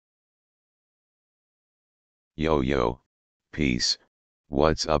Yo, peace,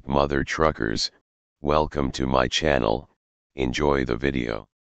 what's up mother truckers, welcome to my channel, enjoy the video.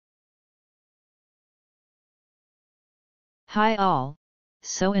 Hi all,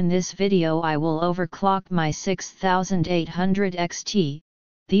 so in this video I will overclock my 6800 XT,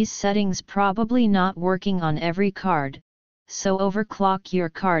 these settings probably not working on every card, so overclock your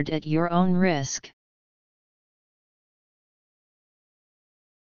card at your own risk.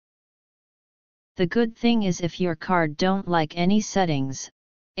 The good thing is if your card don't like any settings,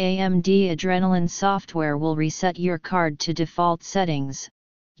 AMD Adrenalin software will reset your card to default settings,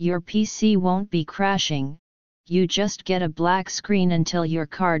 your PC won't be crashing, you just get a black screen until your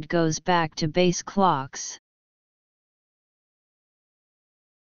card goes back to base clocks.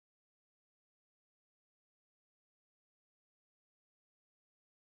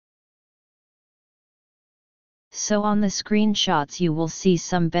 So on the screenshots you will see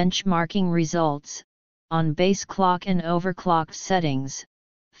some benchmarking results, on base clock and overclocked settings.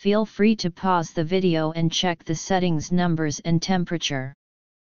 Feel free to pause the video and check the settings numbers and temperature.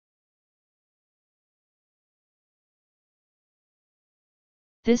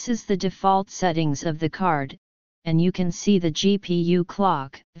 This is the default settings of the card, and you can see the GPU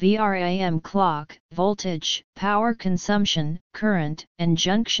clock, VRAM clock, voltage, power consumption, current, and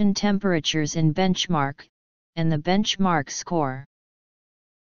junction temperatures in benchmark, and the benchmark score.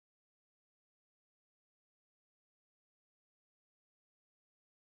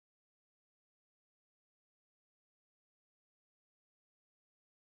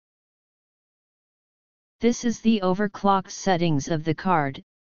 This is the overclocked settings of the card,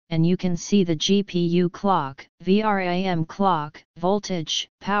 and you can see the GPU clock, VRAM clock, voltage,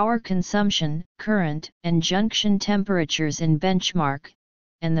 power consumption, current, and junction temperatures in benchmark,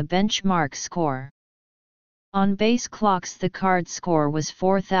 and the benchmark score. On base clocks the card score was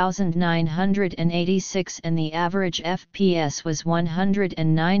 4986 and the average FPS was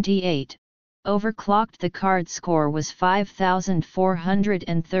 198. Overclocked the card score was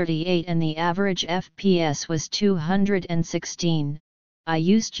 5438 and the average FPS was 216. I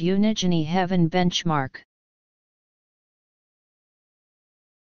used Unigeny Heaven benchmark.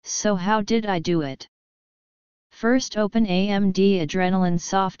 So how did I do it? First open AMD Adrenalin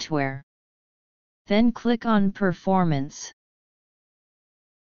software. Then click on Performance.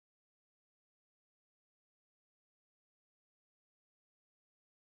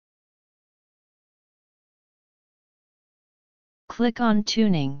 Click on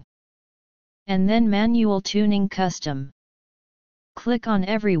Tuning. And then Manual Tuning Custom. Click on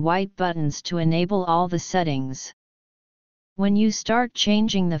every white buttons to enable all the settings. When you start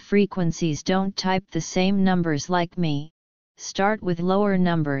changing the frequencies, don't type the same numbers like me. Start with lower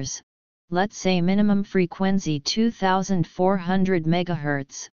numbers. Let's say minimum frequency 2400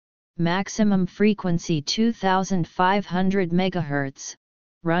 MHz, maximum frequency 2500 MHz.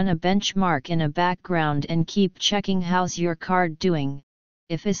 Run a benchmark in a background and keep checking how's your card doing.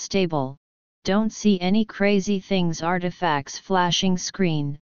 If is stable, don't see any crazy things, artifacts flashing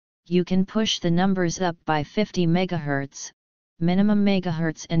screen, you can push the numbers up by 50 MHz, minimum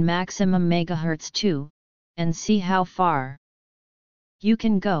megahertz and maximum megahertz too, and see how far you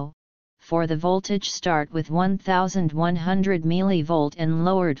can go. For the voltage, start with 1100 mV and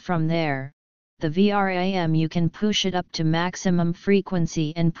lowered from there. The VRAM you can push it up to maximum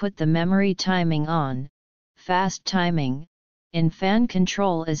frequency and put the memory timing on, fast timing. In fan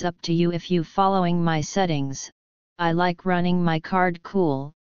control is up to you if you following my settings. I like running my card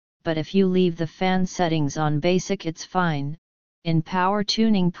cool, but if you leave the fan settings on basic it's fine. In power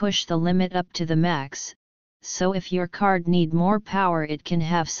tuning push the limit up to the max. So if your card need more power it can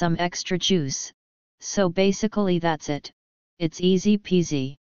have some extra juice. So basically that's it. It's easy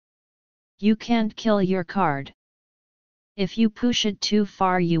peasy. You can't kill your card. If you push it too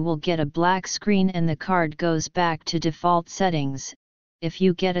far you will get a black screen and the card goes back to default settings. If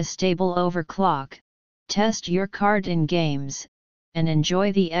you get a stable overclock, test your card in games, and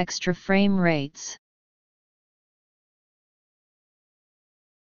enjoy the extra frame rates.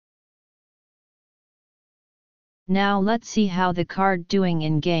 Now let's see how the card doing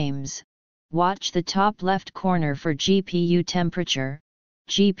in games. Watch the top left corner for GPU temperature,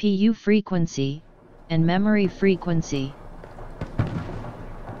 GPU frequency, and memory frequency.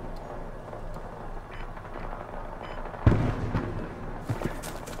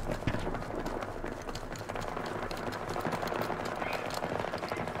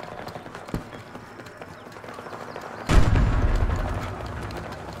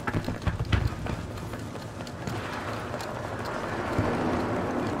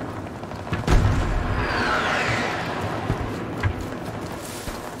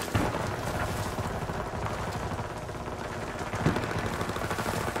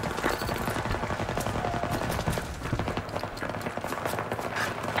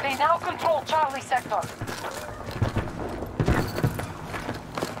 Control Charlie sector.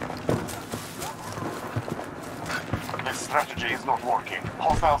 This strategy is not working.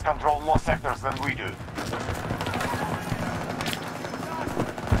 Hostiles control more sectors than we do.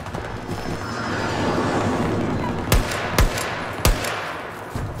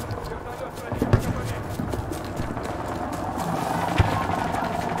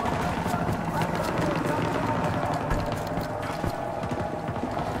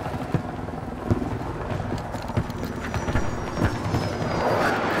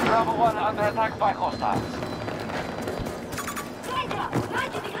 Bravo 1 under attack by hostiles. Tiger,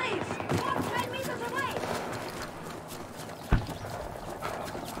 90 degrees! 10 meters away!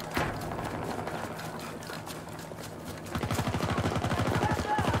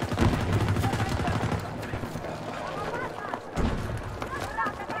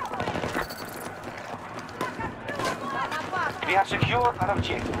 We have secured an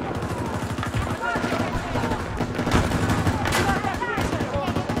objective.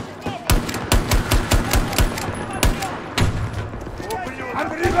 I'm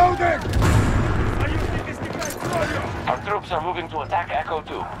reloading! Our troops are moving to attack Echo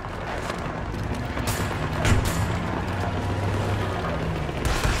 2.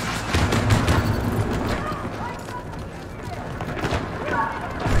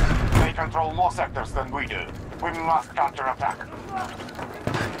 They control more sectors than we do. We must counterattack.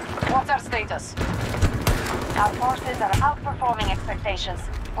 What's our status? Our forces are outperforming expectations.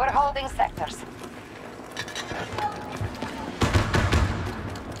 We're holding sectors.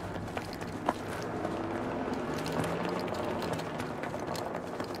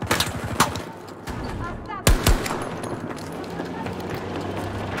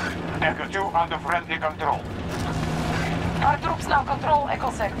 Echo 2 under friendly control. Our troops now control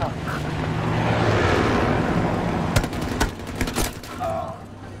Echo sector.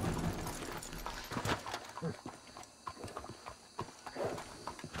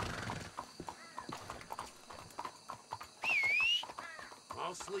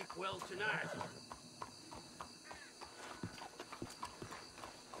 I'll sleep well tonight.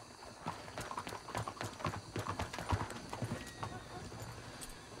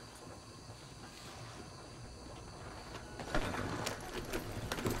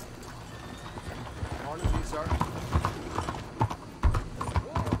 Morning, Lisa.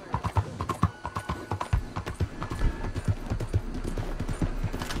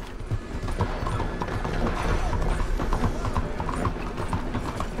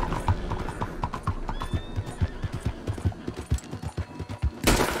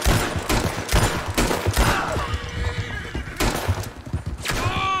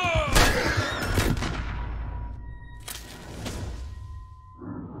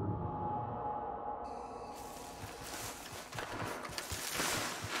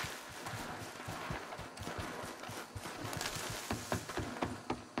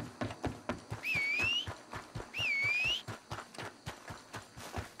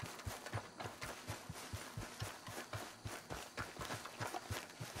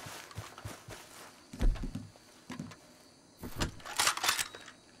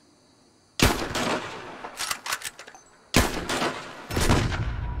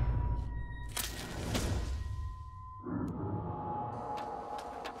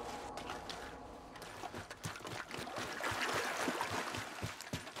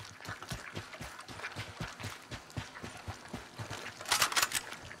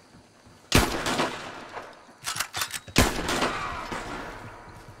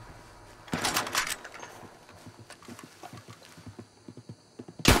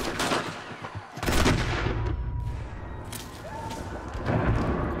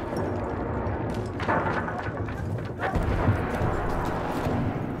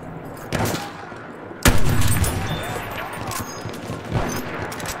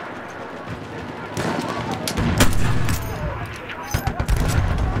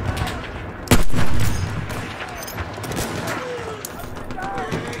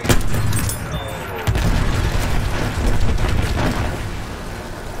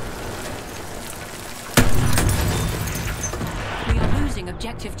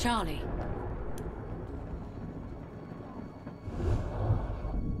 Objective Charlie.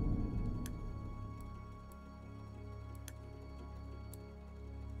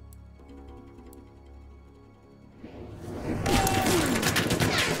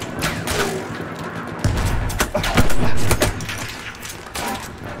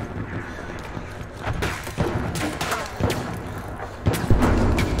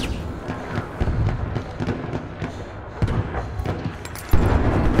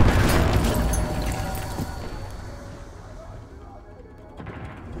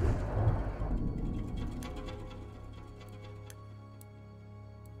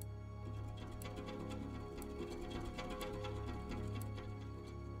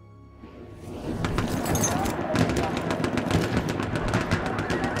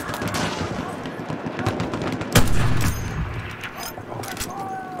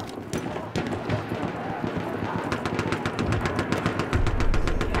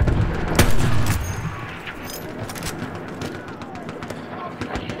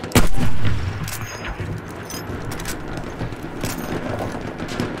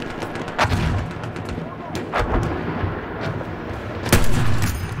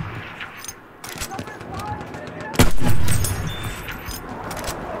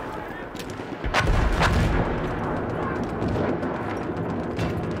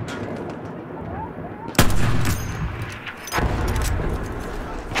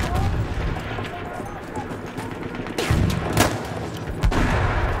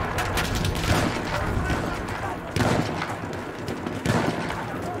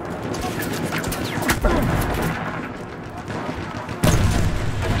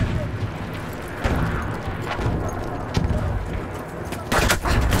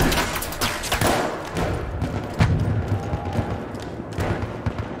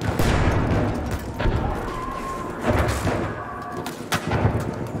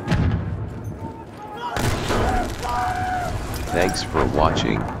 Thanks for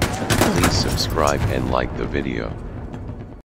watching, please subscribe and like the video.